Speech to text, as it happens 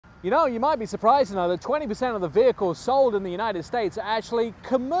You know, you might be surprised to know that 20% of the vehicles sold in the United States are actually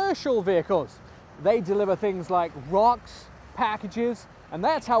commercial vehicles. They deliver things like rocks, packages, and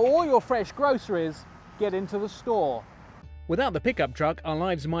that's how all your fresh groceries get into the store. Without the pickup truck, our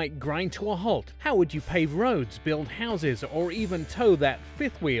lives might grind to a halt. How would you pave roads, build houses, or even tow that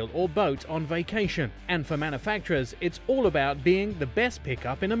fifth wheel or boat on vacation? And for manufacturers, it's all about being the best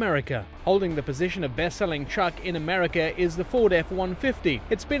pickup in America. Holding the position of best-selling truck in America is the Ford F-150.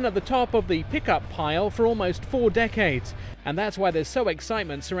 It's been at the top of the pickup pile for almost 4 decades. And that's why there's so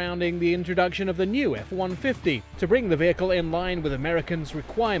excitement surrounding the introduction of the new F-150. To bring the vehicle in line with Americans'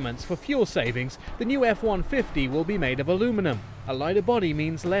 requirements for fuel savings, the new F-150 will be made of aluminum. A lighter body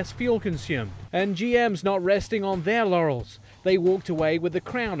means less fuel consumed. And GM's not resting on their laurels. They walked away with the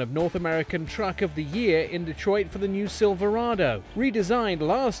crown of North American Truck of the Year in Detroit for the new Silverado. Redesigned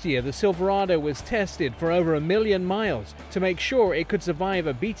last year, the Silverado was tested for over 1 million miles to make sure it could survive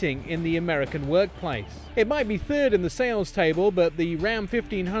a beating in the American workplace. It might be third in the sales table, but the Ram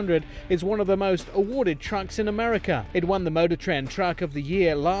 1500 is one of the most awarded trucks in America. It won the Motor Trend Truck of the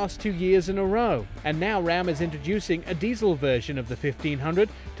Year last 2 years in a row. And now Ram is introducing a diesel version of the 1500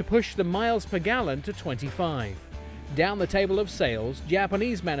 to push the miles per gallon to 25. Down the table of sales,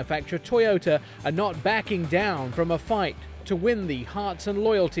 Japanese manufacturer Toyota are not backing down from a fight to win the hearts and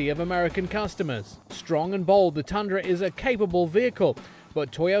loyalty of American customers. Strong and bold, the Tundra is a capable vehicle,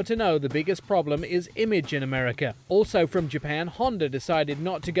 but Toyota know the biggest problem is image in America. Also from Japan, Honda decided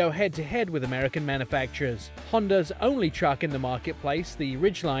not to go head-to-head with American manufacturers. Honda's only truck in the marketplace, the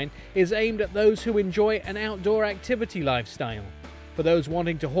Ridgeline, is aimed at those who enjoy an outdoor activity lifestyle. For those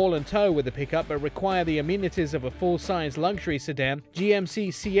wanting to haul and tow with the pickup but require the amenities of a full-size luxury sedan,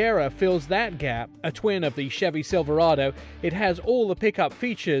 GMC Sierra fills that gap. A twin of the Chevy Silverado, it has all the pickup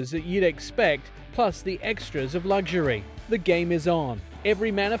features that you'd expect, plus the extras of luxury. The game is on.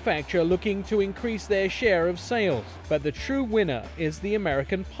 Every manufacturer looking to increase their share of sales. But the true winner is the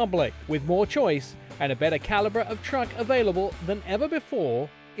American public, with more choice and a better caliber of truck available than ever before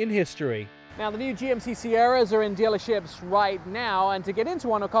in history. Now, the new GMC Sierras are in dealerships right now, and to get into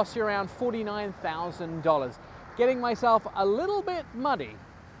one will cost you around $49,000. Getting myself a little bit muddy,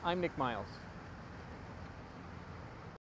 I'm Nick Miles.